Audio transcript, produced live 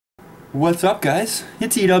What's up, guys?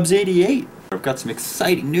 It's Edubbs88. I've got some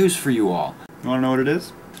exciting news for you all. You wanna know what it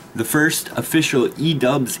is? The first official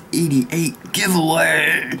Edubbs88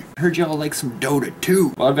 giveaway! Heard y'all like some Dota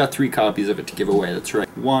 2. Well, I've got 3 copies of it to give away, that's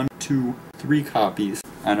right. 1, 2, 3 copies.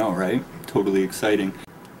 I know, right? Totally exciting.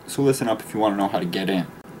 So listen up if you wanna know how to get in.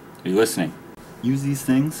 Are you listening? Use these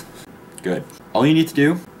things? Good. All you need to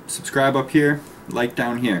do, subscribe up here, like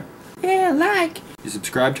down here. Yeah, like! You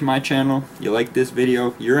subscribe to my channel, you like this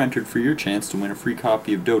video, you're entered for your chance to win a free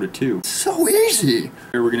copy of Dota 2. So easy!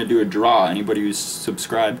 Here we're gonna do a draw. Anybody who's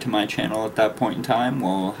subscribed to my channel at that point in time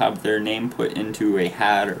will have their name put into a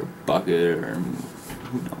hat or a bucket or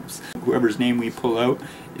who knows. Whoever's name we pull out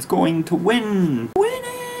is going to win!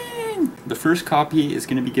 Winning! The first copy is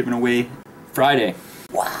gonna be given away Friday.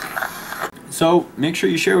 So make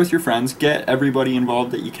sure you share with your friends, get everybody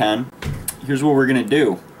involved that you can. Here's what we're gonna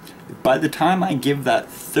do. By the time I give that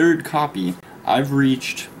 3rd copy, I've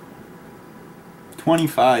reached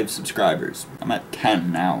 25 subscribers. I'm at 10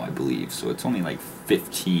 now, I believe, so it's only like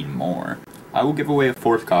 15 more. I will give away a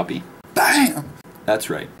 4th copy. BAM! That's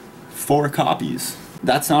right, 4 copies.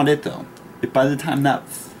 That's not it though. If by the time that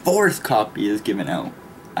 4th copy is given out,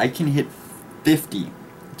 I can hit 50,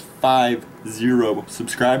 50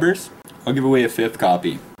 subscribers, I'll give away a 5th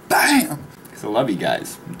copy. BAM! Because I love you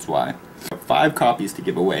guys, that's why. 5 copies to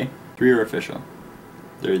give away. 3 are official.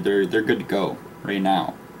 They're good to go right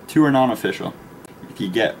now. 2 are non-official. If you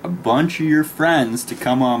get a bunch of your friends to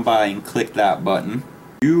come on by and click that button,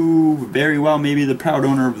 you very well may be the proud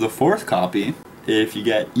owner of the 4th copy. If you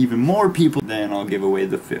get even more people, then I'll give away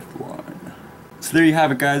the 5th one. So there you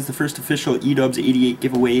have it, guys. The first official Edubbs88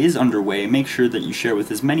 giveaway is underway. Make sure that you share with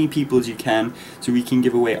as many people as you can so we can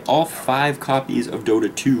give away all 5 copies of Dota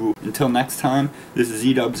 2. Until next time, this is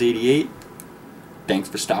Edubbs88. Thanks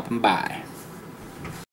for stopping by.